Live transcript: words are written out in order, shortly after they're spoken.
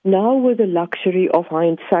now with the luxury of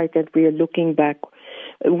hindsight that we are looking back,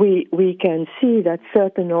 we can see that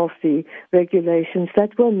certain of the regulations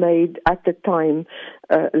that were made at the time,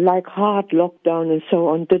 like hard lockdown and so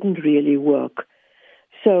on, didn't really work.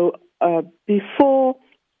 So before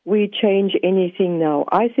we change anything now,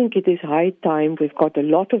 I think it is high time. We've got a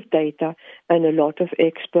lot of data and a lot of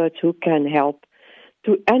experts who can help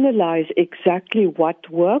to analyze exactly what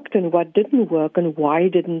worked and what didn't work and why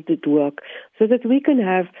didn't it work, so that we can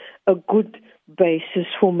have a good basis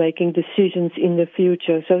for making decisions in the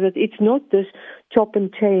future, so that it's not this chop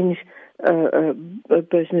and change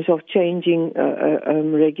business of changing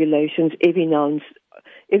regulations every now and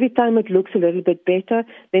every time it looks a little bit better,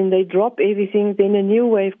 then they drop everything, then a new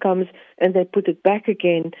wave comes and they put it back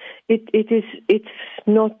again. It's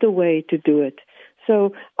not the way to do it.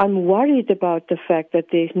 So I'm worried about the fact that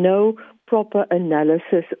there's no proper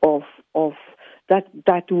analysis of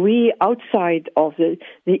that we outside of the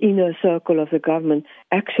inner circle of the government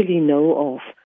actually know of.